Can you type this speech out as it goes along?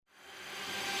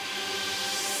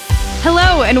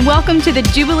Hello, and welcome to the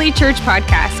Jubilee Church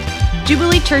podcast.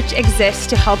 Jubilee Church exists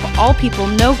to help all people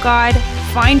know God,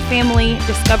 find family,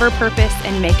 discover purpose,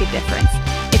 and make a difference.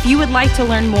 If you would like to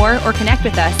learn more or connect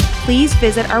with us, please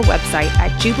visit our website at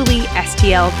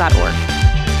jubileestl.org.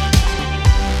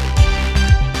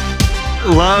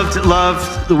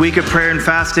 Loved the week of prayer and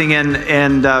fasting,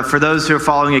 and for those who are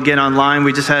following again online,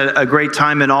 we just had a great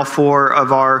time in all four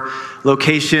of our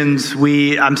locations.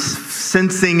 I'm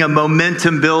sensing a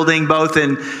momentum building both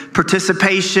in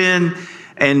participation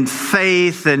and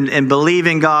faith and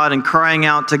believing God and crying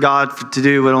out to God to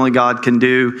do what only God can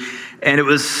do. And it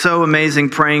was so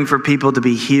amazing praying for people to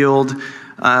be healed.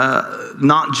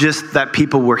 Not just that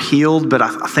people were healed, but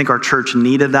I think our church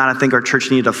needed that. I think our church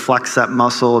needed to flex that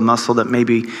muscle, a muscle that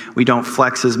maybe we don't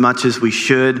flex as much as we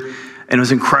should. And it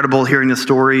was incredible hearing the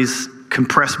stories.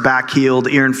 Compressed back healed,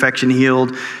 ear infection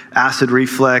healed, acid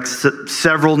reflux,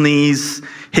 several knees,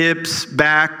 hips,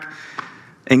 back,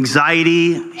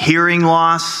 anxiety, hearing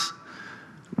loss.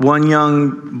 One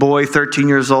young boy, 13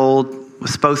 years old,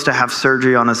 was supposed to have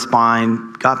surgery on his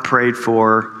spine, got prayed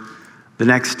for. The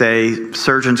next day,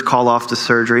 surgeons call off the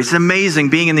surgery. It's amazing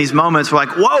being in these moments. We're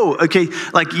like, whoa, okay,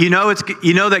 like you know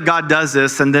that God does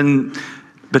this,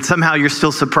 but somehow you're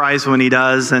still surprised when He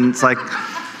does, and it's like,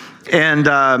 and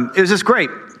it was just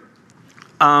great.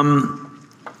 And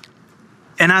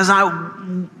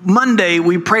Monday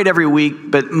we prayed every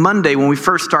week, but Monday when we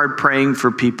first started praying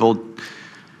for people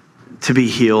to be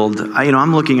healed,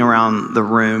 I'm looking around the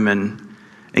room and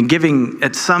giving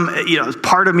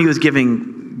part of me was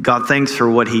giving God thanks for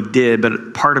what He did,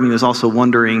 but part of me was also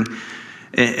wondering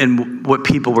and what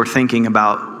people were thinking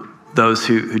about those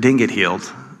who didn't get healed.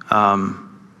 In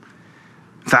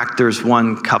fact, there's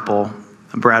one couple,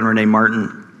 Brad and Renee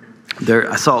Martin.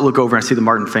 I look over and I see the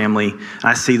Martin family, and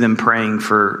I see them praying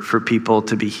for people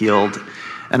to be healed.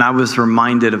 And I was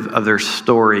reminded of their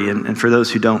story. And for those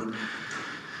who don't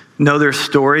know their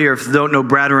story, or if you don't know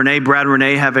Brad and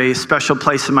Renee have a special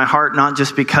place in my heart, not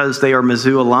just because they are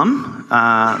Mizzou alum,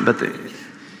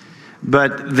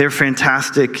 but they're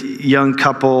fantastic young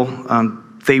couple.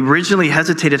 They originally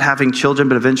hesitated having children,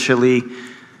 but eventually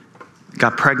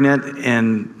got pregnant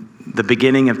in the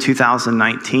beginning of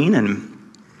 2019. And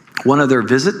one of their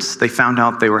visits, they found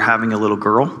out they were having a little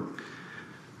girl.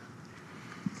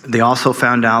 They also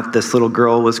found out this little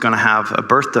girl was going to have a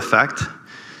birth defect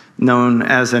known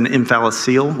as an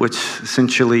imphalocele, which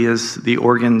essentially is the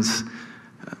organs.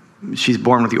 She's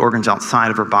born with the organs outside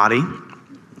of her body,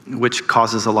 which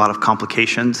causes a lot of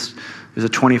complications. There's a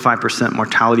 25%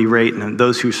 mortality rate, and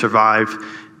those who survive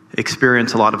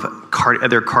experience a lot of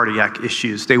other cardiac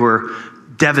issues. They were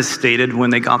devastated when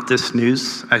they got this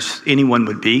news, as anyone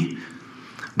would be,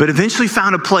 but eventually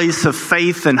found a place of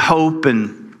faith and hope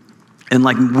and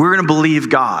like, we're going to believe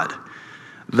God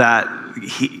that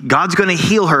God's going to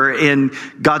heal her, and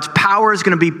God's power is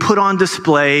going to be put on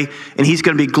display, and He's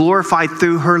going to be glorified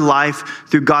through her life,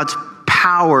 through God's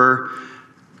power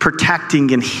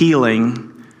protecting and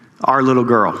healing our little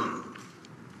girl.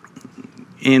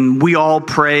 And we all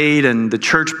prayed, and the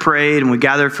church prayed, and we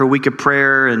gathered for a week of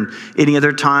prayer, and any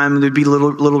other time there'd be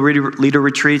little leader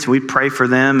retreats, and we'd pray for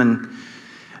them.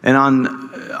 And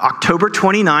on October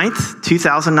 29th,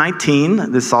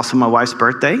 2019, this is also my wife's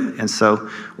birthday, and so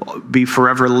we'll be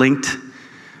forever linked.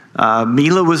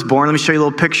 Mila was born. Let me show you a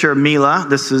little picture of Mila.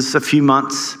 This is a few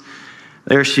months.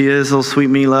 There she is, little sweet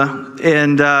Mila.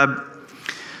 And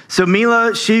so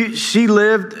Mila, she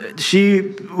lived,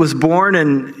 she was born,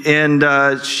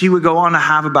 and she would go on to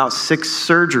have about 6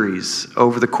 surgeries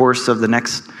over the course of the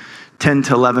next 10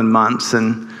 to 11 months.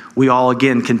 And we all,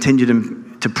 again,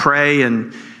 continued to pray,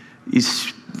 and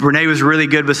Renee was really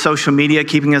good with social media,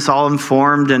 keeping us all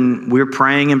informed, and we were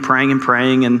praying and praying and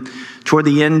praying. And toward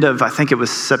the end of, I think it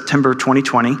was September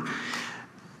 2020,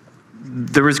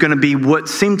 there was going to be what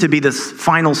seemed to be this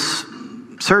final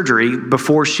surgery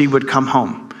before she would come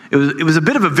home. It was a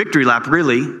bit of a victory lap,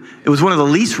 really. It was one of the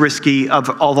least risky of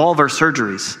all of our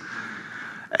surgeries.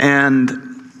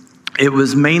 And it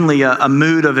was mainly a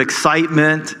mood of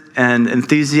excitement and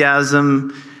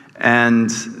enthusiasm. And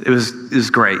it was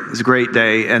great. It was a great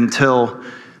day until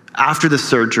after the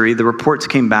surgery, the reports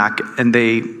came back, and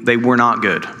they were not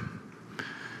good.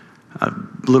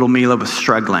 Little Mila was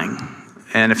struggling.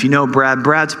 And if you know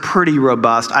Brad's pretty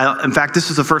robust. In fact, this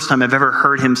is the first time I've ever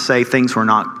heard him say things were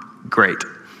not great.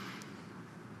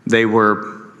 He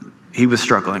was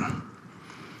struggling.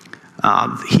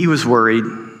 He was worried.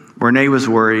 Renee was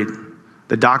worried.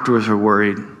 The doctors were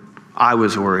worried. I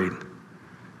was worried.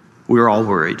 We were all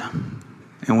worried.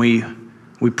 And we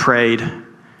prayed,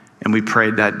 and we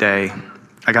prayed that day.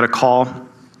 I got a call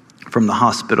from the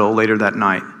hospital later that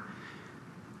night,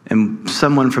 And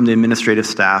someone from the administrative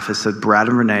staff has said, Brad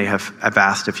and Renee have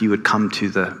asked if you would come to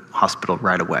the hospital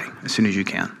right away, as soon as you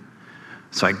can.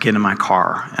 So I get in my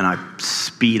car and I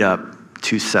speed up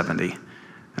 270 and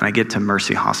I get to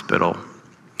Mercy Hospital.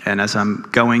 And as I'm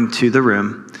going to the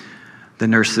room, the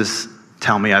nurses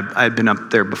tell me I'd been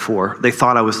up there before. They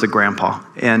thought I was the grandpa.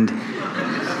 And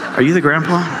are you the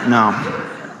grandpa? No.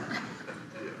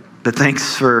 But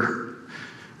thanks for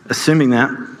assuming that.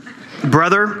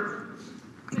 Brother.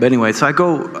 But anyway, so I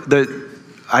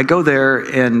go there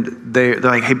and they're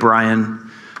like, hey,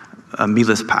 Bryan,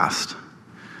 Mila's passed.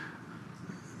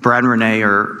 Brad and Renee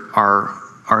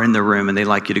are in the room and they'd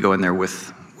like you to go in there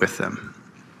with them.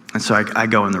 And so I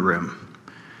go in the room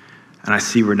and I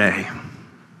see Renee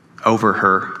over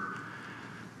her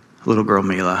little girl,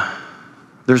 Mila.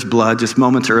 There's blood. Just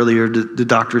moments earlier, the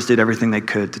doctors did everything they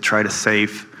could to try to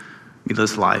save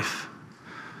Mila's life.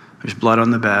 There's blood on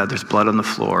the bed. There's blood on the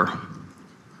floor.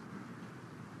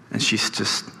 And she's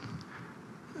just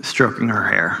stroking her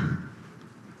hair.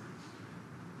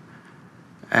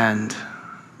 And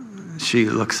she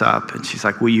looks up and she's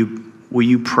like, will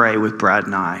you pray with Brad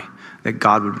and I that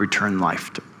God would return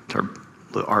life to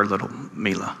our little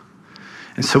Mila?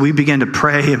 And so we began to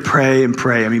pray and pray and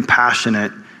pray. I mean,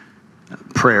 passionate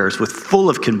prayers with full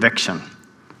of conviction.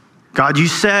 God, you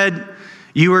said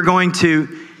you were going to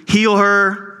heal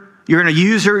her. You're going to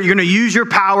use her. You're going to use your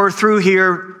power through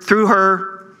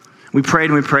her. We prayed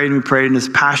and we prayed and we prayed. And as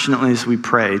passionately as we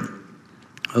prayed,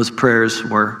 those prayers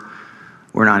were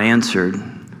not answered.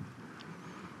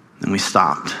 And we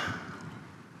stopped.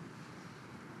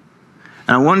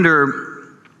 And I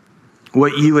wonder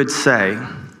what you would say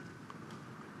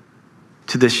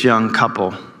to this young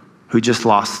couple who just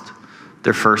lost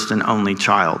their first and only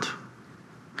child.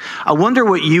 I wonder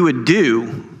what you would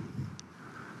do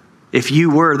if you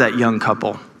were that young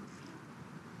couple.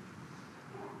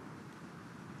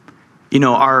 You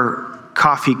know, our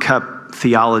coffee cup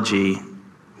theology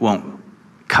won't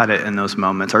cut it in those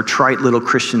moments. Our trite little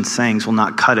Christian sayings will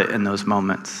not cut it in those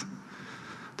moments.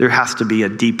 There has to be a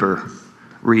deeper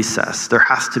recess. There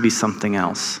has to be something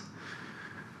else.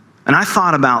 And I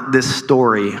thought about this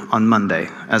story on Monday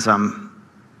as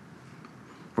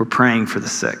we're praying for the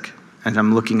sick, and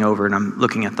I'm looking over and I'm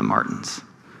looking at the Martins.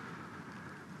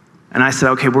 And I said,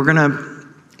 okay, we're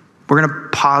gonna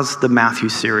pause the Matthew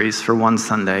series for one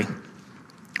Sunday,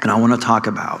 and I want to talk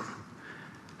about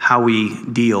how we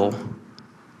deal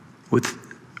with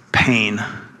pain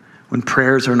when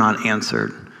prayers are not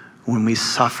answered, when we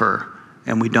suffer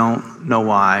and we don't know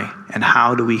why, and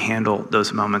how do we handle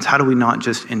those moments? How do we not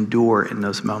just endure in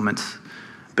those moments,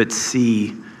 but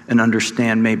see and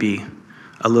understand maybe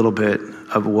a little bit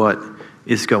of what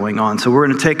is going on? So we're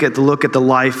going to take a look at the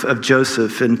life of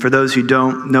Joseph. And for those who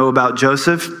don't know about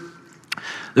Joseph,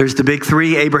 there's the big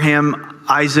three: Abraham,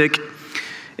 Isaac,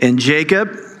 and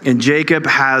Jacob. And Jacob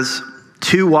has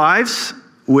two wives,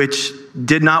 which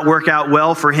did not work out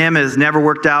well for him. It has never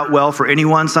worked out well for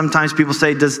anyone. Sometimes people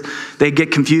say, they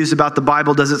get confused about the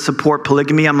Bible. Does it support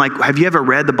polygamy? I'm like, have you ever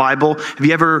read the Bible? Have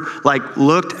you ever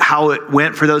looked how it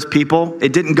went for those people?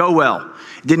 It didn't go well.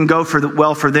 It didn't go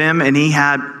well for them. And he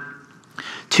had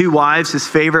two wives. His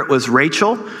favorite was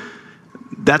Rachel.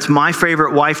 That's my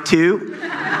favorite wife too.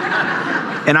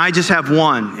 And I just have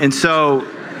one. And so,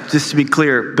 just to be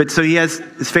clear, but so he has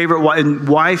his favorite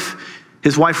wife.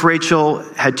 His wife Rachel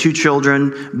had two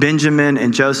children, Benjamin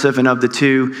and Joseph, and of the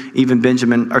two, even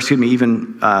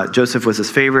Joseph was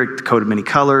his favorite, the coat of many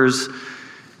colors.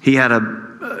 He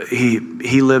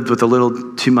lived with a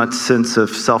little too much sense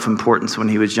of self-importance when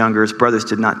he was younger. His brothers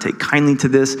did not take kindly to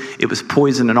this. It was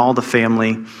poison in all the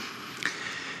family.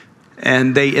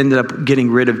 And they ended up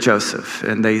getting rid of Joseph,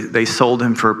 and they sold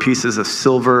him for pieces of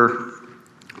silver,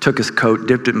 took his coat,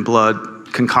 dipped it in blood,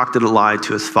 concocted a lie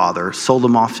to his father, sold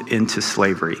him off into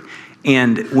slavery.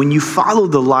 And when you follow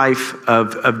the life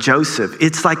of Joseph,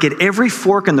 it's like at every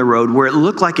fork in the road where it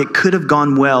looked like it could have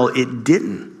gone well, it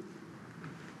didn't.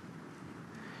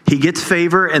 He gets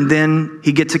favor and then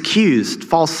he gets accused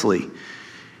falsely.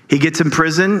 He gets in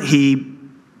prison. He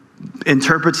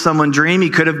interprets someone's dream.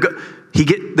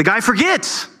 The guy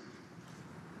forgets.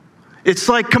 It's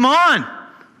like, come on.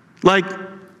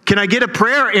 Can I get a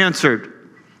prayer answered?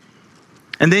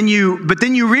 And then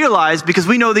you realize, because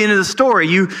we know the end of the story,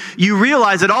 you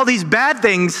realize that all these bad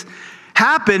things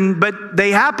happen, but they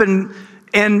happen,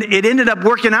 and it ended up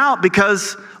working out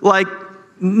because,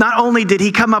 not only did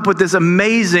he come up with this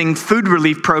amazing food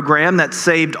relief program that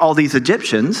saved all these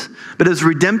Egyptians, but it was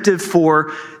redemptive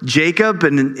for Jacob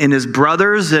and his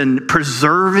brothers, and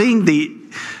preserving the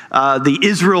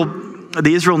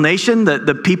Israel nation,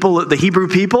 the people, the Hebrew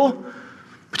people.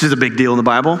 which is a big deal in the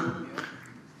Bible.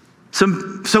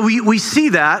 So we see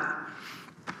that.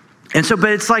 And so,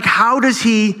 but it's like,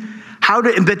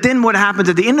 but then what happens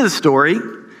at the end of the story,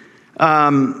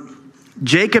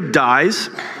 Jacob dies,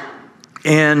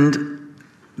 and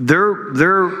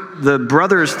the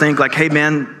brothers think like, hey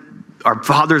man, our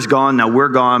father's gone, now we're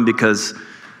gone because,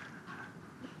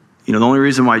 the only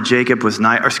reason why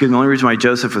the only reason why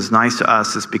Joseph was nice to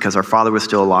us is because our father was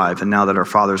still alive, and now that our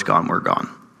father's gone, we're gone.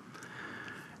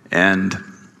 And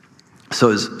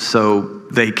so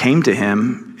they came to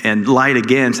him and lied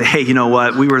again and say, hey, you know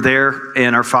what? We were there,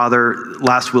 and our father,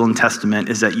 last will and testament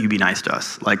is that you be nice to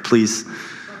us. Like, please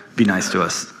be nice to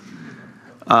us.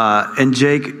 And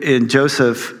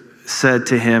Joseph said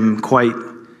to him quite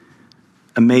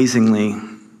amazingly,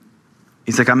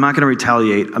 he's like, I'm not going to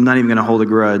retaliate. I'm not even going to hold a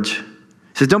grudge. He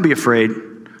says, don't be afraid.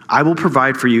 I will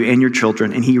provide for you and your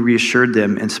children. And he reassured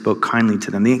them and spoke kindly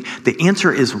to them.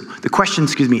 The question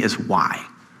is why?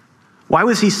 Why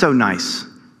was he so nice?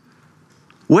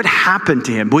 What happened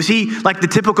to him? Was he like the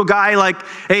typical guy, like,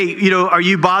 hey, are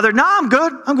you bothered? No, I'm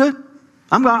good.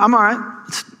 I'm all right.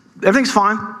 Everything's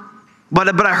fine.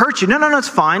 But I hurt you. No, it's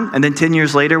fine. And then 10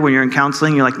 years later, when you're in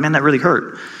counseling, you're like, man, that really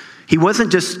hurt. He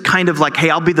wasn't just kind of like, hey,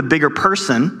 I'll be the bigger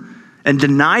person and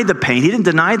deny the pain. He didn't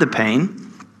deny the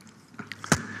pain.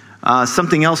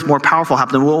 Something else more powerful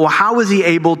happened. Well, how was he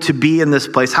able to be in this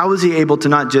place? How was he able to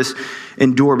not just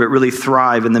endure, but really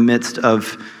thrive in the midst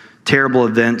of terrible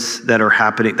events that were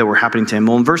happening to him?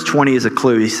 Well, in verse 20 is a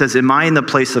clue. He says, am I in the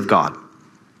place of God?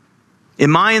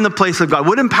 Am I in the place of God?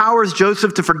 What empowers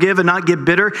Joseph to forgive and not get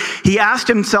bitter? He asked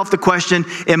himself the question,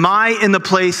 am I in the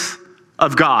place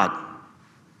of God?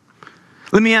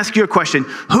 Let me ask you a question.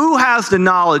 Who has the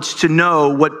knowledge to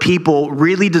know what people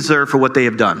really deserve for what they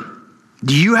have done?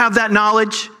 Do you have that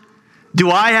knowledge?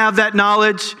 Do I have that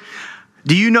knowledge?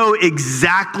 Do you know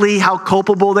exactly how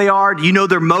culpable they are? Do you know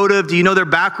their motive? Do you know their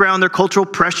background, their cultural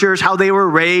pressures, how they were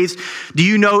raised? Do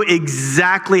you know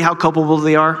exactly how culpable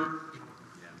they are?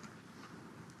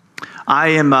 I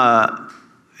am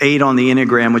 8 on the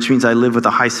Enneagram, which means I live with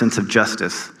a high sense of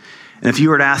justice. And if you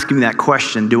were to ask me that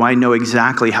question, do I know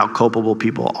exactly how culpable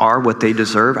people are, what they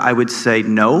deserve? I would say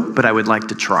no, but I would like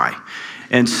to try.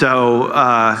 And so,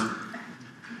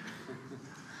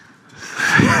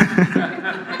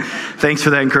 thanks for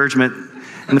that encouragement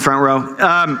in the front row.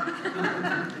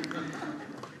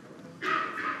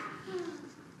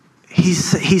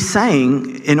 He's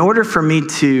saying, in order for me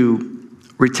to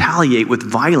retaliate with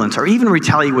violence or even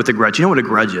retaliate with a grudge, you know what a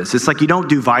grudge is? It's like you don't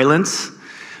do violence,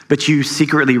 but you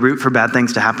secretly root for bad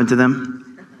things to happen to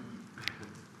them.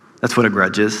 That's what a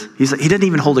grudge is. He doesn't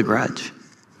even hold a grudge.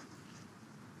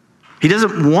 He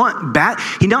doesn't want bad.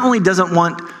 He's not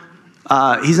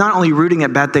only rooting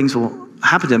at bad things will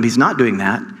happen to him. He's not doing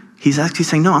that. He's actually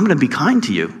saying, no, I'm going to be kind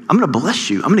to you. I'm going to bless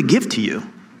you. I'm going to give to you.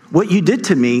 What you did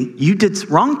to me, you did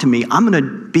wrong to me. I'm going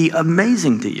to be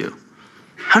amazing to you.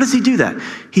 How does he do that?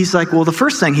 He's like, well, the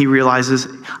first thing he realizes,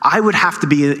 I would have to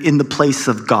be in the place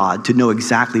of God to know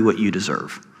exactly what you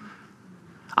deserve.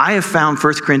 I have found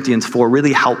 1 Corinthians 4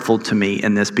 really helpful to me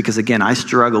in this because, again, I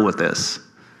struggle with this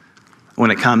when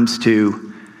it comes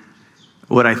to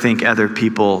what I think other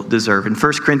people deserve. In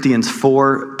 1 Corinthians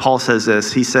 4, Paul says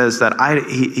this. He says that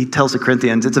he tells the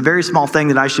Corinthians, it's a very small thing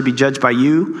that I should be judged by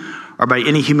you or by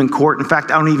any human court. In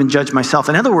fact, I don't even judge myself.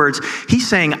 In other words, he's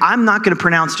saying, I'm not going to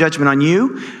pronounce judgment on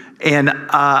you, and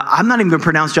I'm not even going to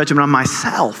pronounce judgment on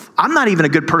myself. I'm not even a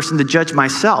good person to judge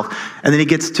myself. And then he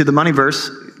gets to the money verse,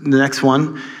 the next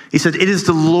one. He says, it is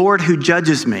the Lord who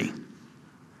judges me.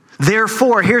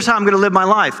 Therefore, here's how I'm going to live my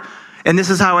life. And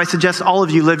this is how I suggest all of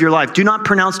you live your life. Do not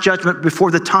pronounce judgment before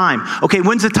the time. Okay,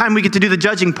 when's the time we get to do the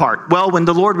judging part? Well, when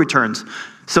the Lord returns.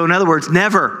 So in other words,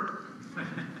 never.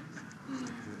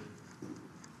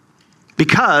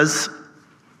 Because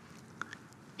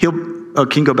can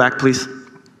you go back, please?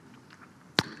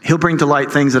 He'll bring to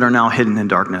light things that are now hidden in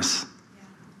darkness.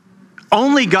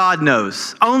 Only God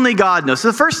knows. Only God knows. So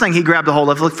the first thing he grabbed a hold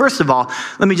of, look, first of all,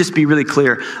 let me just be really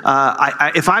clear.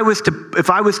 If I was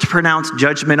to pronounce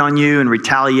judgment on you and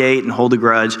retaliate and hold a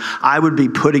grudge, I would be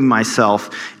putting myself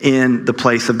in the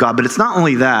place of God. But it's not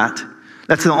only that.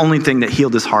 That's the only thing that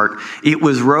healed his heart. It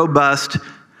was robust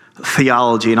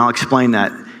theology, and I'll explain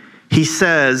that. He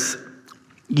says,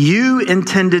 you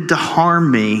intended to harm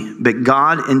me, but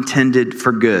God intended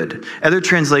for good. Other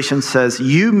translation says,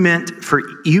 you meant it for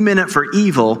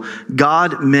evil,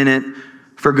 God meant it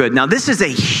for good. Now, this is a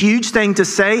huge thing to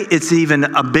say. It's even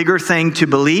a bigger thing to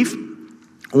believe.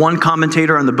 One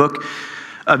commentator on the book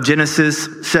of Genesis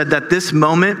said that this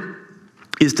moment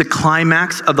is the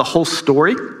climax of the whole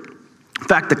story. In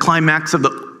fact, the climax of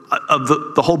of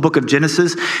the whole book of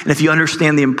Genesis. And if you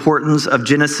understand the importance of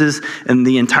Genesis and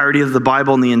the entirety of the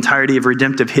Bible and the entirety of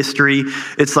redemptive history,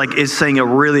 it's saying a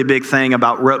really big thing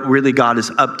about what really God is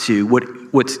up to,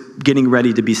 what's getting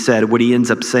ready to be said, what he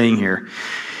ends up saying here.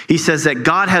 He says that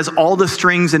God has all the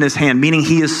strings in his hand, meaning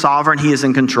he is sovereign, he is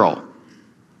in control.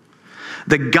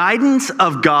 The guidance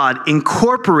of God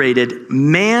incorporated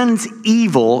man's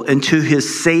evil into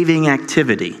his saving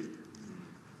activity.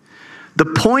 The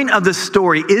point of the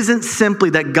story isn't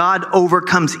simply that God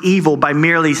overcomes evil by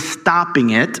merely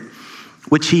stopping it,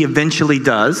 which he eventually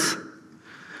does,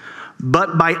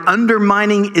 but by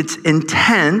undermining its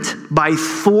intent by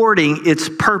thwarting its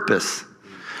purpose.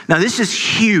 Now, this is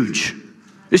huge.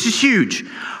 This is huge.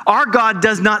 Our God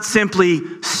does not simply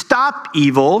stop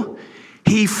evil.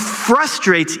 He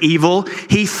frustrates evil.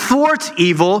 He thwarts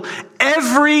evil.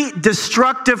 Every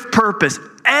destructive purpose,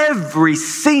 every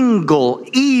single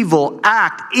evil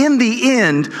act in the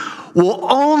end will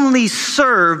only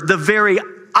serve the very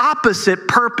opposite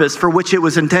purpose for which it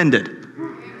was intended.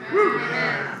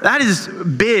 That is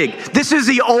big. This is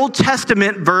the Old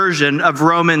Testament version of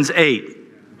Romans 8.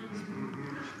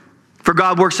 For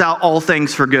God works out all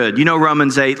things for good. You know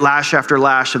Romans 8, lash after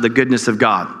lash of the goodness of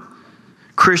God.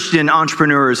 Christian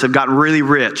entrepreneurs have gotten really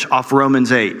rich off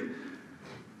Romans 8.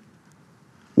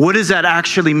 What does that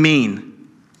actually mean?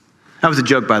 That was a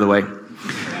joke, by the way.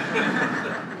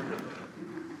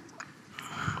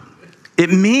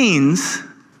 It means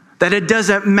that it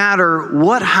doesn't matter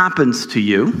what happens to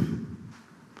you.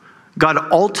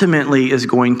 God ultimately is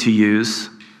going to use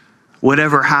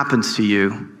whatever happens to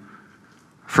you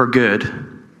for good.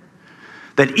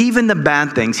 That even the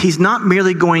bad things, he's not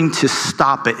merely going to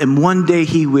stop it, and one day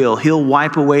he will. He'll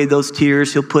wipe away those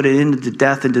tears. He'll put it into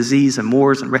death and disease and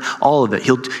wars and all of it.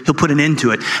 He'll put an end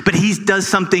to it. But he does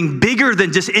something bigger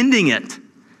than just ending it.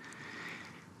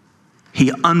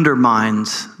 He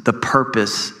undermines the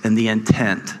purpose and the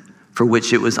intent for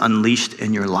which it was unleashed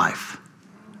in your life.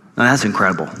 Now that's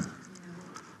incredible.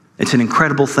 It's an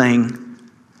incredible thing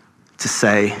to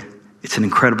say. It's an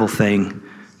incredible thing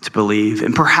to believe.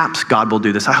 And perhaps God will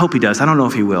do this. I hope he does. I don't know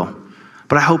if he will.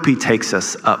 But I hope he takes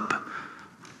us up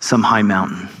some high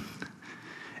mountain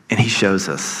and he shows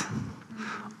us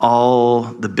all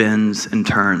the bends and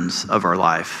turns of our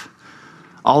life.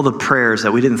 All the prayers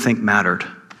that we didn't think mattered.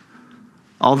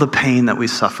 All the pain that we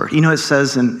suffered. You know, it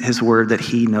says in his word that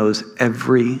he knows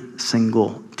every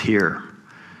single tear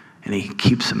and he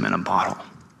keeps them in a bottle.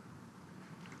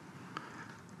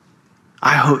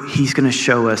 I hope he's going to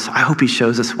show us, I hope he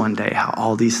shows us one day how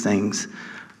all these things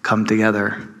come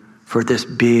together for this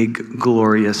big,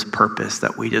 glorious purpose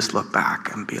that we just look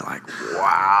back and be like,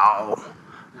 wow,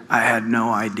 I had no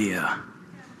idea.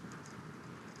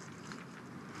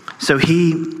 So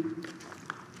he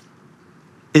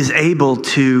is able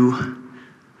to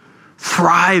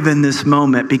thrive in this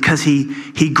moment because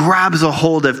he grabs a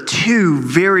hold of two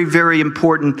very, very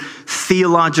important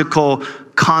theological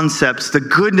concepts: the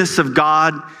goodness of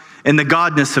God and the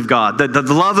godness of God, the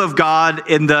love of God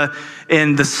and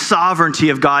the sovereignty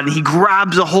of God. And he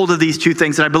grabs a hold of these two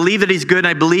things. And I believe that he's good. And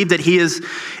I believe that he is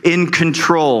in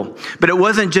control. But it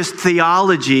wasn't just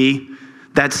theology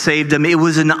that saved him. It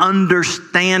was an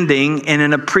understanding and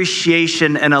an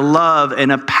appreciation and a love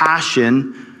and a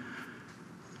passion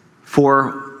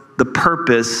for the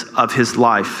purpose of his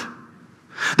life.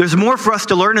 There's more for us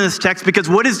to learn in this text, because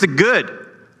what is the good?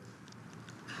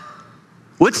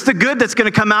 What's the good that's going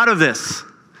to come out of this?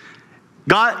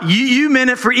 God, you meant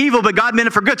it for evil, but God meant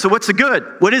it for good. So what's the good?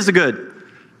 What is the good?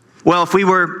 Well, if we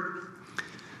were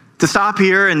to stop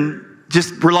here and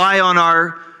just rely on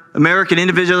our American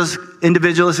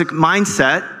individualistic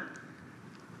mindset,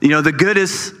 the good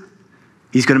is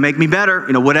he's going to make me better.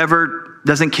 Whatever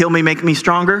doesn't kill me, make me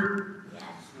stronger.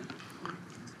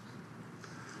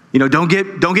 Don't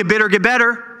get bitter, get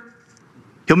better.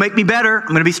 He'll make me better. I'm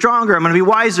going to be stronger. I'm going to be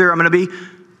wiser. I'm going to be...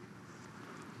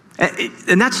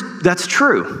 And that's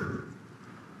true.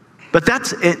 But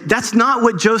that's not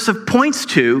what Joseph points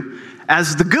to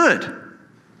as the good.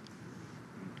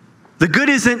 The good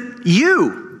isn't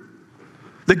you.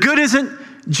 The good isn't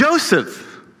Joseph.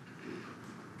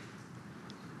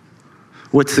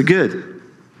 What's the good?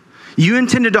 You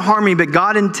intended to harm me, but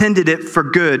God intended it for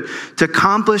good, to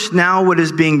accomplish now what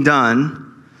is being done,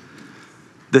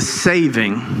 the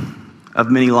saving of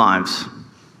many lives.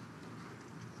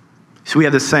 So we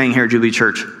have this saying here at Jubilee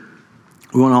Church: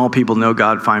 we want all people to know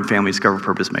God, find family, discover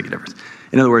purpose, make a difference.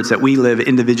 In other words, that we live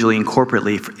individually and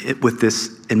corporately with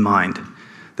this in mind,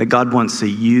 that God wants to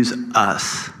use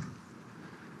us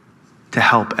to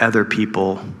help other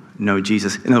people know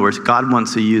Jesus. In other words, God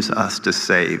wants to use us to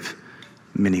save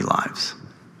many lives.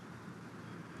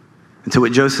 And so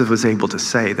what Joseph was able to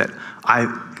say, that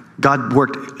God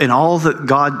worked in all that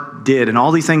God did and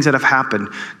all these things that have happened,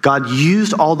 God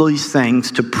used all these things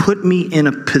to put me in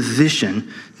a position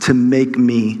to make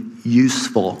me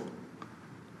useful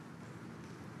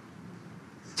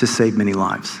to save many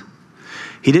lives.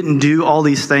 He didn't do all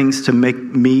these things to make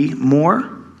me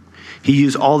more. He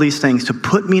used all these things to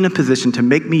put me in a position to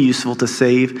make me useful to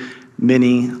save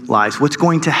many lives. What's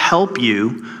going to help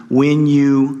you when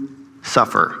you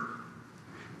suffer?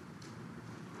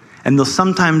 And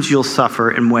sometimes you'll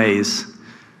suffer in ways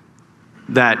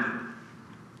that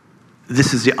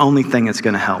this is the only thing that's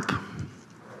going to help,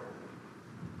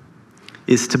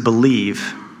 is to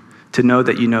believe, to know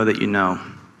that you know that you know.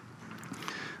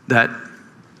 That,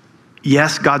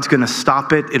 yes, God's going to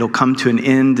stop it. It'll come to an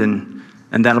end,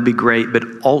 and that'll be great. But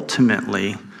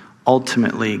ultimately,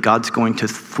 God's going to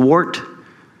thwart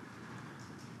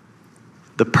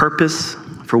the purpose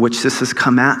for which this has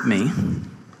come at me.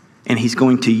 And he's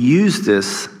going to use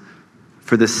this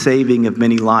for the saving of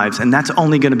many lives. And that's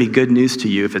only going to be good news to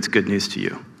you if it's good news to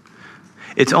you.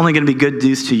 It's only going to be good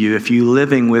news to you if you're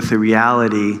living with the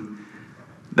reality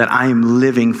that I am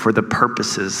living for the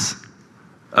purposes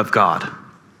of God.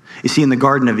 You see, in the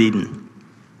Garden of Eden,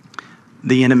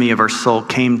 the enemy of our soul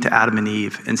came to Adam and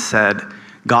Eve and said,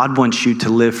 God wants you to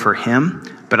live for him,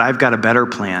 but I've got a better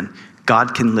plan.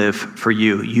 God can live for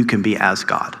you. You can be as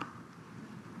God.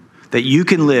 That you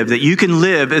can live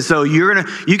as though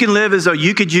you can live as though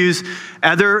you could use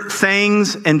other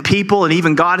things and people and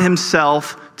even God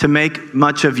himself to make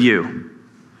much of you.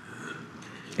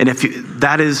 And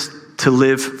that is to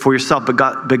live for yourself. But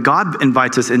God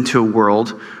invites us into a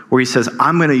world where he says,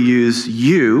 I'm going to use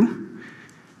you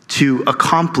to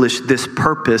accomplish this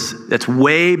purpose that's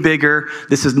way bigger.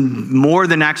 This is more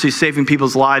than actually saving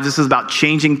people's lives. This is about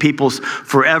changing people's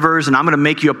forevers, and I'm going to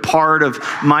make you a part of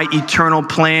my eternal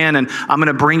plan, and I'm going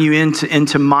to bring you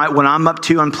into my what I'm up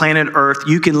to on planet Earth.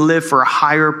 You can live for a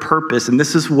higher purpose, and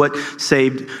this is what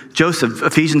saved Joseph.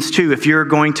 Ephesians 2, if you're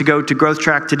going to go to Growth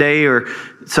Track today or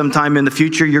sometime in the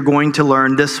future, you're going to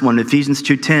learn this one, Ephesians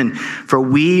 2:10. For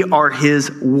we are his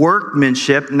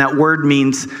workmanship, and that word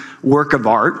means work of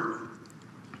art.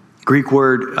 Greek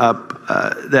word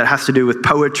that has to do with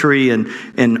poetry and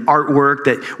artwork,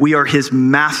 that we are his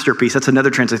masterpiece. That's another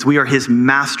translation. We are his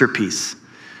masterpiece.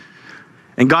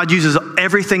 And God uses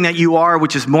everything that you are,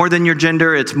 which is more than your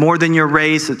gender, it's more than your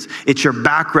race, it's your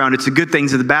background, it's the good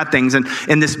things and the bad things. And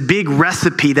this big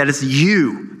recipe that is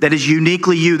you, that is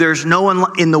uniquely you. There's no one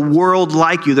in the world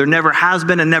like you. There never has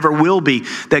been and never will be.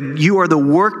 That you are the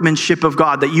workmanship of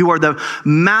God, that you are the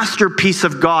masterpiece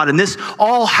of God. And this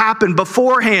all happened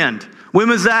beforehand. When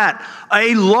was that?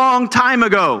 A long time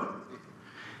ago.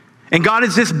 And God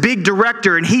is this big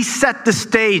director, and he set the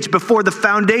stage before the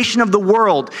foundation of the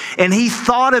world. And he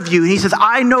thought of you. He says,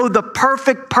 I know the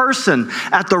perfect person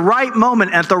at the right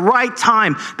moment, at the right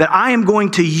time, that I am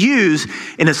going to use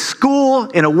in a school,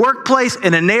 in a workplace,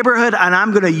 in a neighborhood, and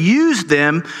I'm going to use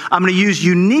them. I'm going to use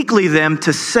uniquely them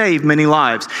to save many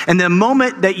lives. And the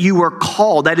moment that you were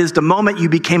called, that is the moment you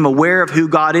became aware of who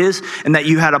God is and that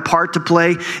you had a part to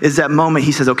play, is that moment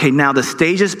he says, okay, now the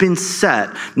stage has been set.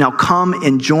 Now come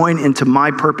and join into my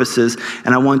purposes,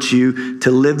 and I want you to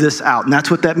live this out. And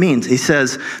that's what that means. He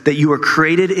says that you are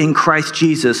created in Christ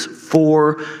Jesus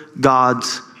for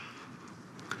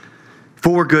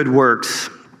good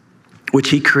works, which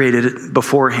he created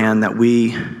beforehand that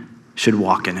we should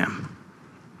walk in him.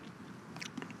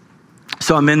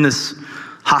 So I'm in this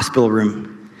hospital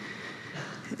room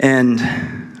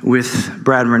and with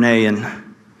Brad and Renee,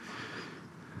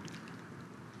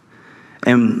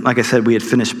 and like I said, we had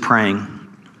finished praying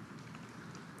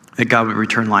that God would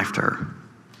return life to her.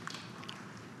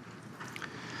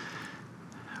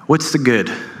 What's the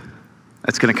good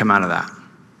that's going to come out of that?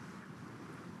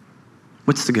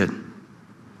 What's the good?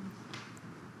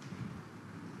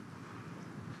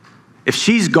 If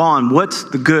she's gone, what's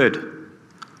the good?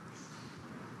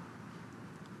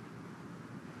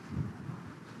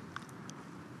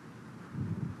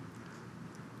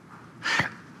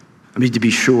 I mean, to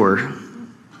be sure,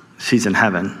 she's in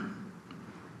heaven.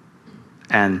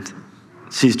 And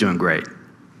she's doing great,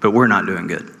 but we're not doing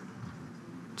good.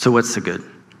 So what's the good?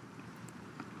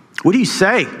 What do you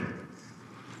say?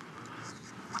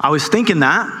 I was thinking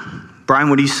that. Bryan,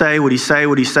 what do you say? What do you say?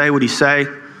 What do you say? What do you say?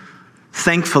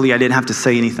 Thankfully, I didn't have to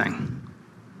say anything.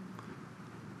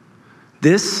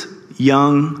 This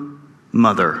young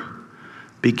mother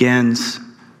begins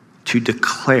to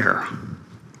declare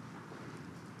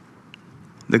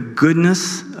the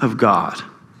goodness of God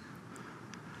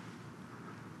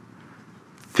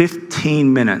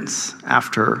 15 minutes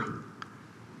after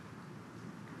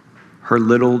her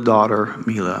little daughter,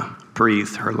 Mila,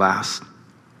 breathed her last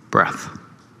breath.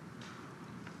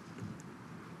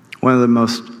 One of the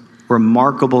most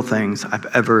remarkable things I've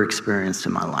ever experienced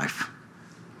in my life.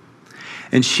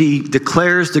 And she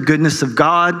declares the goodness of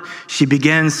God. She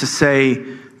begins to say,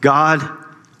 God,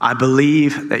 I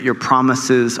believe that your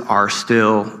promises are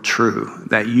still true,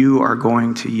 that you are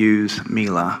going to use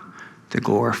Mila to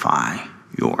glorify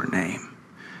your name.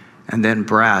 And then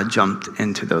Brad jumped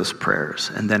into those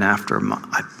prayers. And then after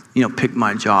I picked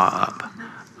my jaw up,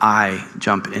 I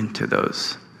jump into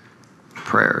those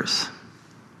prayers.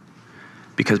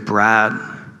 Because Brad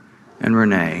and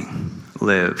Renee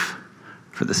live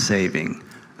for the saving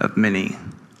of many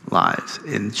lives.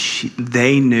 And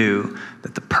they knew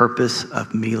that the purpose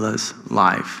of Mila's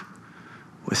life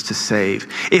was to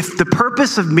save. If the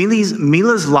purpose of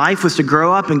Mila's life was to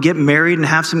grow up and get married and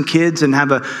have some kids and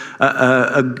have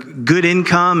a good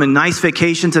income and nice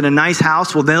vacations and a nice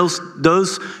house, well,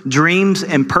 those dreams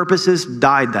and purposes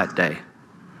died that day.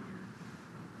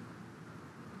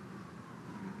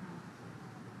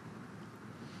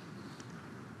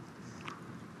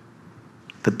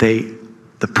 But the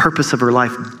purpose of her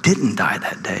life didn't die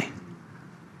that day.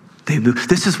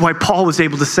 This is why Paul was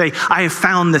able to say, I have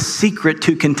found the secret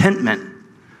to contentment.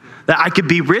 That I could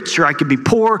be rich or I could be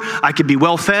poor, I could be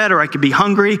well-fed or I could be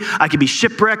hungry, I could be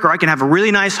shipwrecked or I can have a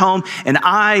really nice home, and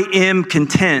I am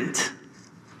content.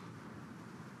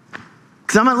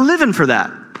 Because I'm not living for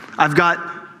that. I've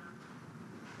got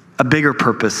a bigger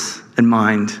purpose in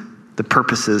mind, the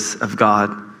purposes of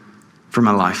God for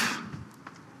my life.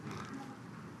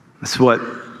 That's what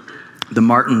the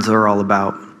Martins are all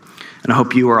about, and I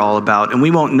hope you are all about. And we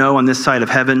won't know on this side of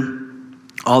heaven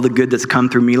all the good that's come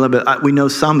through Mila, but we know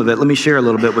some of it. Let me share a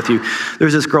little bit with you.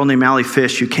 There's this girl named Allie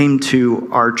Fish who came to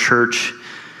our church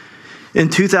in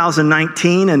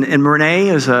 2019, and Renee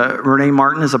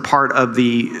Martin is a part of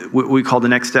what we call the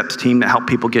Next Steps team that help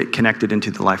people get connected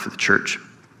into the life of the church.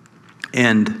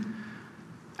 And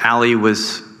Allie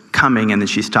was coming, and then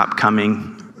she stopped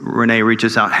coming. Renee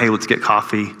reaches out, hey, let's get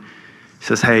coffee. She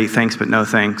says, hey, thanks, but no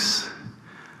thanks.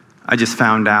 I just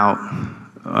found out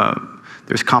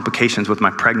there's complications with my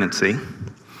pregnancy,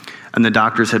 and the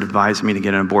doctors had advised me to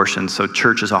get an abortion, so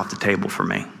church is off the table for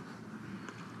me.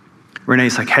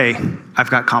 Renee's like, hey, I've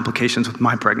got complications with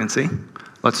my pregnancy.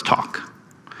 Let's talk.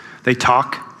 They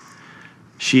talk.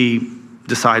 She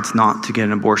decides not to get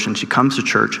an abortion. She comes to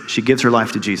church. She gives her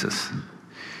life to Jesus.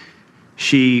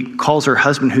 She calls her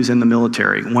husband, who's in the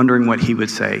military, wondering what he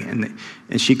would say. And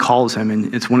she calls him,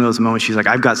 and it's one of those moments. She's like,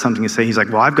 I've got something to say. He's like,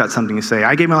 well, I've got something to say.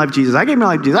 I gave my life to Jesus. I gave my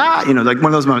life to Jesus. Like one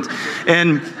of those moments.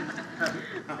 And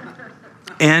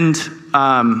in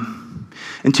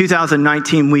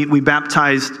 2019, we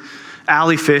baptized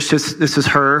Allie Fish. This is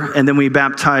her. And then we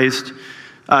baptized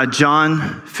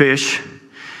John Fish.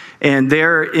 And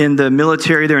they're in the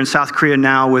military. They're in South Korea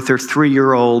now with their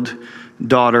 3-year-old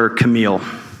daughter, Camille.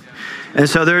 And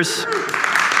so there's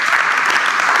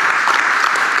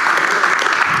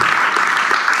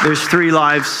 3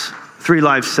 lives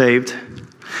saved.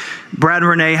 Brad and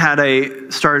Renee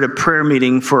started a prayer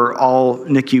meeting for all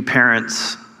NICU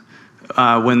parents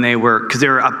because they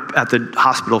were up at the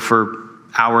hospital for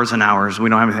hours and hours. We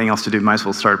don't have anything else to do. Might as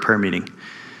well start a prayer meeting.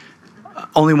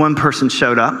 Only one person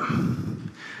showed up.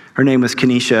 Her name was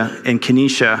Kenesha, and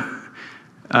Kenesha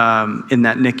in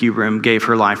that NICU room gave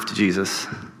her life to Jesus.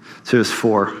 So it was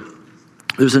 4.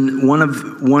 There's one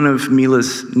of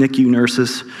Mila's NICU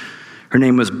nurses. Her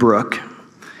name was Brooke,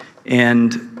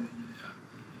 and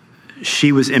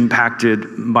she was impacted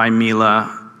by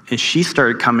Mila, and she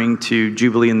started coming to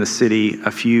Jubilee in the city a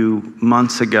few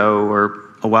months ago or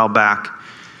a while back,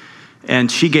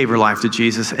 and she gave her life to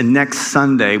Jesus. And next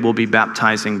Sunday we'll be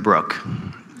baptizing Brooke,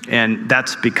 and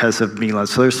that's because of Mila.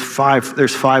 So there's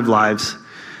 5 lives.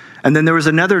 And then there was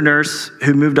another nurse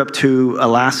who moved up to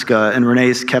Alaska, and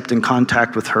Renee's kept in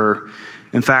contact with her.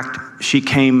 In fact,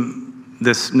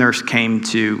 this nurse came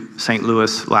to St.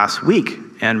 Louis last week,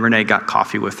 and Renee got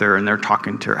coffee with her, and they're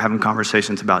talking to her, having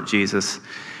conversations about Jesus.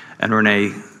 And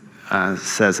Renee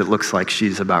says it looks like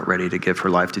she's about ready to give her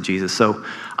life to Jesus. So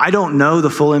I don't know the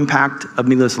full impact of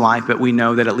Mila's life, but we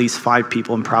know that at least 5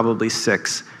 people, and probably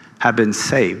 6, have been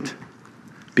saved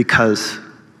because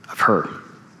of her.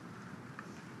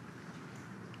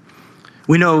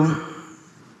 We know,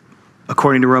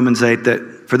 according to Romans 8,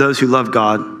 that for those who love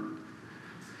God,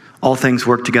 all things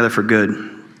work together for good.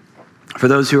 For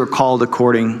those who are called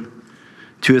according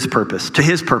to his purpose, to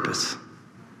his purpose,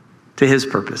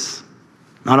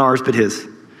 not ours, but his.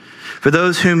 For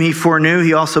those whom he foreknew,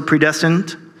 he also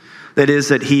predestined. That is,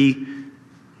 that he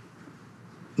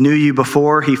knew you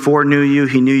before, he foreknew you,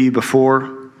 he knew you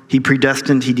before. He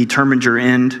predestined, he determined your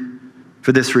end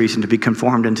for this reason, to be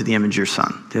conformed into the image of your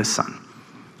son, his son.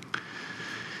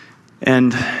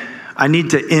 And I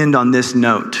need to end on this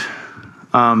note,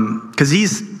 because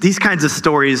these kinds of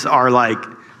stories are like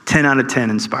 10 out of 10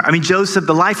 inspiring. I mean, Joseph,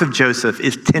 the life of Joseph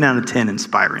is 10 out of 10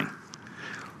 inspiring.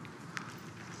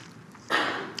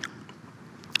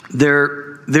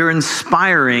 They're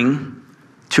inspiring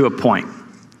to a point.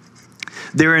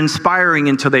 They're inspiring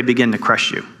until they begin to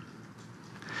crush you.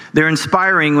 They're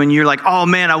inspiring when you're like, oh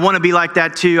man, I want to be like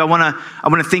that too. I want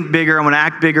to think bigger. I want to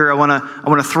act bigger. I want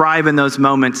to thrive in those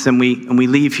moments. And we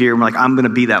leave here and we're like, I'm going to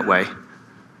be that way.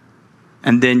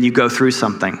 And then you go through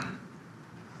something.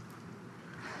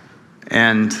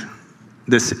 And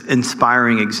this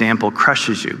inspiring example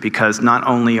crushes you because not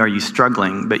only are you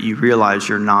struggling, but you realize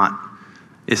you're not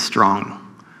as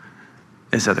strong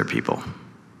as other people.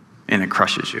 And it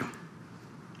crushes you.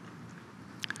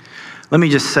 Let me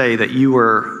just say that you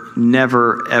were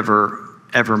never, ever,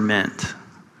 ever meant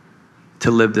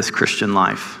to live this Christian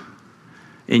life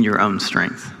in your own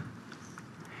strength.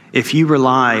 If you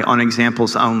rely on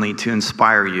examples only to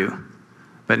inspire you,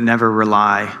 but never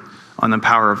rely on the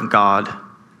power of God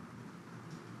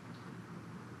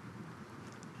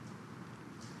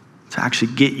to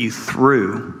actually get you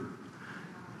through,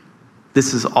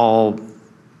 this is all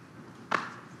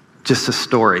just a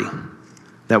story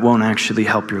that won't actually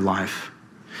help your life.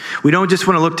 We don't just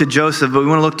want to look to Joseph, but we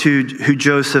want to look to who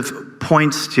Joseph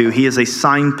points to. He is a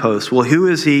signpost. Well, who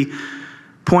is he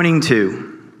pointing to?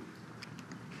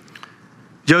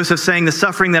 Joseph saying, the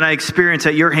suffering that I experienced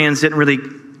at your hands didn't really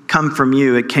come from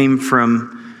you. It came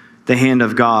from the hand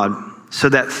of God, so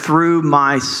that through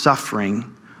my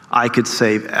suffering, I could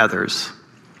save others.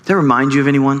 Does that remind you of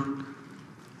anyone?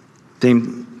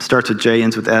 Name starts with J,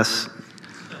 ends with S.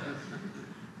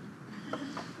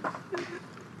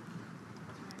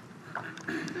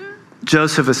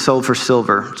 Joseph was sold for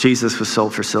silver. Jesus was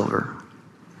sold for silver.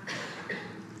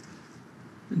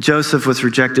 Joseph was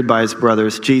rejected by his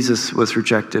brothers. Jesus was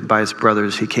rejected by his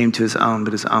brothers. He came to his own,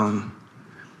 but his own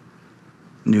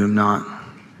knew him not.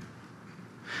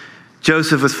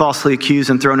 Joseph was falsely accused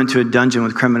and thrown into a dungeon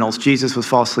with criminals. Jesus was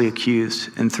falsely accused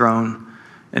and thrown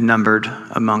and numbered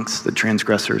amongst the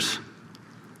transgressors.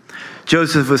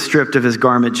 Joseph was stripped of his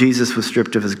garment. Jesus was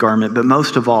stripped of his garment. But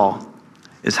most of all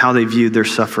is how they viewed their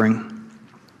suffering.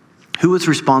 Who was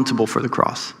responsible for the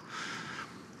cross?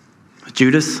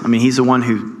 Judas? I mean, he's the one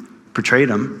who betrayed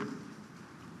him.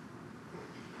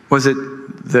 Was it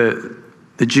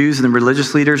the Jews and the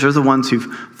religious leaders? They're the ones who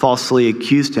falsely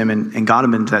accused him and got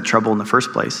him into that trouble in the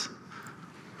first place.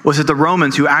 Was it the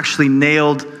Romans who actually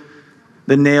nailed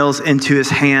the nails into his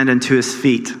hand and to his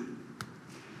feet?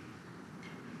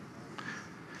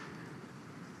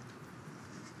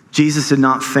 Jesus did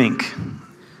not think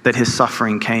that his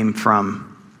suffering came from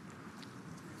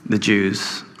the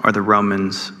Jews or the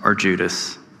Romans or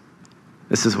Judas.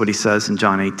 This is what he says in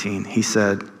John 18. He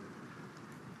said,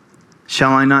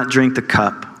 shall I not drink the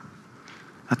cup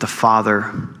that the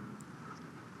Father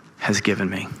has given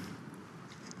me?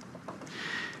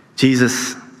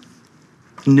 Jesus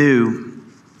knew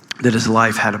that his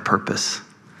life had a purpose.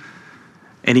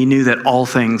 And he knew that all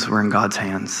things were in God's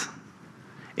hands.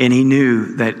 And he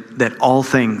knew that all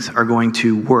things are going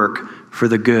to work for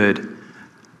the good,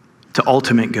 to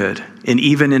ultimate good. And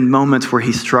even in moments where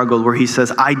he struggled, where he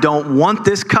says, I don't want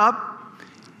this cup.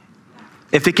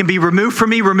 If it can be removed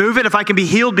from me, remove it. If I can be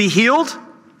healed, be healed.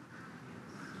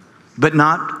 But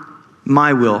not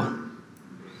my will,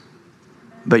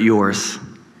 but yours.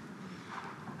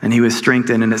 And he was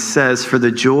strengthened. And it says, for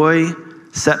the joy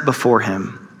set before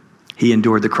him, he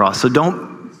endured the cross. So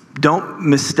don't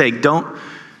mistake.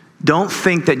 Don't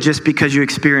think that just because you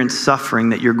experience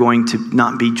suffering that you're going to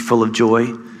not be full of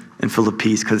joy and full of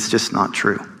peace, because it's just not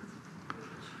true.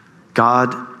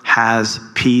 God has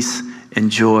peace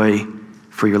and joy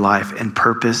for your life and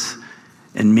purpose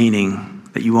and meaning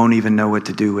that you won't even know what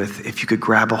to do with if you could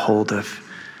grab a hold of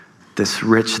this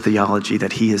rich theology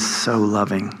that he is so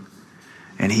loving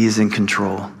and he is in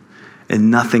control and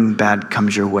nothing bad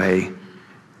comes your way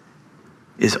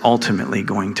is ultimately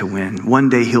going to win. One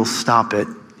day he'll stop it.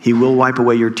 He will wipe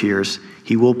away your tears.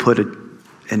 He will put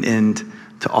an end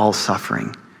to all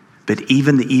suffering. But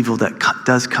even the evil that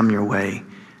does come your way,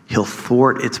 he'll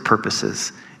thwart its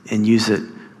purposes and use it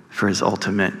for his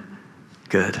ultimate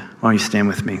good. Why don't you stand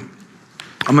with me?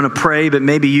 I'm going to pray, but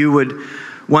maybe you would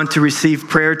want to receive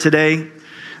prayer today.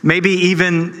 Maybe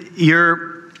even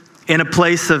you're in a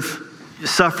place of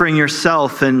suffering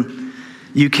yourself and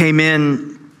you came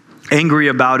in angry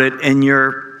about it and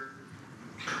you're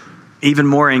even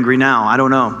more angry now. I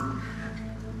don't know.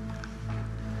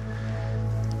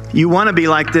 You want to be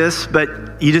like this,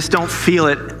 but you just don't feel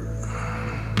it.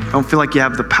 Don't feel like you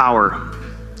have the power.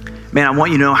 Man, I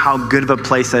want you to know how good of a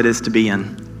place that is to be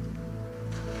in.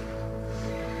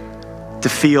 To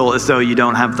feel as though you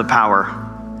don't have the power,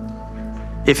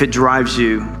 if it drives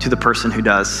you to the person who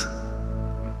does.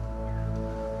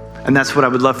 And that's what I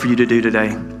would love for you to do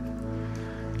today.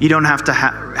 You don't have to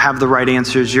have the right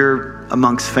answers. You're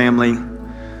amongst family.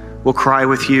 We'll cry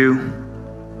with you.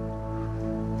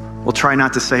 We'll try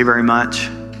not to say very much.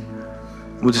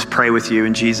 We'll just pray with you,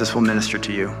 and Jesus will minister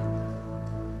to you.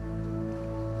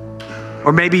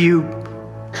 Or maybe you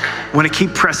want to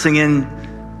keep pressing in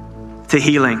to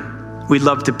healing. We'd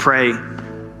love to pray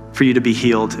for you to be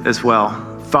healed as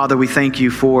well. Father, we thank you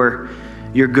for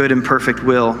your good and perfect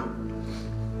will.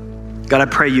 God, I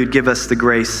pray you'd give us the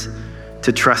grace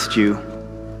to trust you.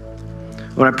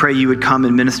 Lord, I pray you would come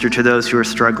and minister to those who are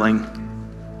struggling.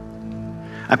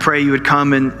 I pray you would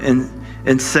come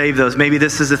and save those. Maybe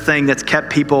this is a thing that's kept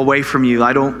people away from you.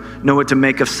 I don't know what to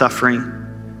make of suffering.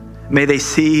 May they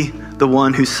see the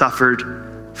one who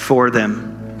suffered for them.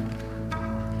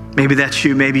 Maybe that's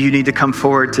you. Maybe you need to come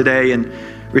forward today and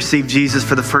receive Jesus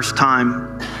for the first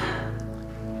time.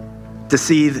 To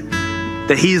see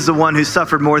that he's the one who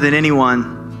suffered more than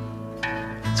anyone.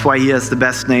 That's why he has the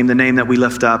best name, the name that we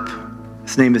lift up.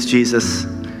 His name is Jesus.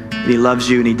 And he loves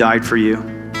you and he died for you.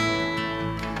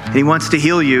 And he wants to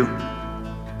heal you.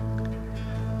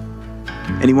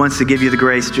 And he wants to give you the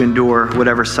grace to endure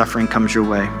whatever suffering comes your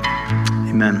way.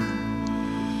 Amen.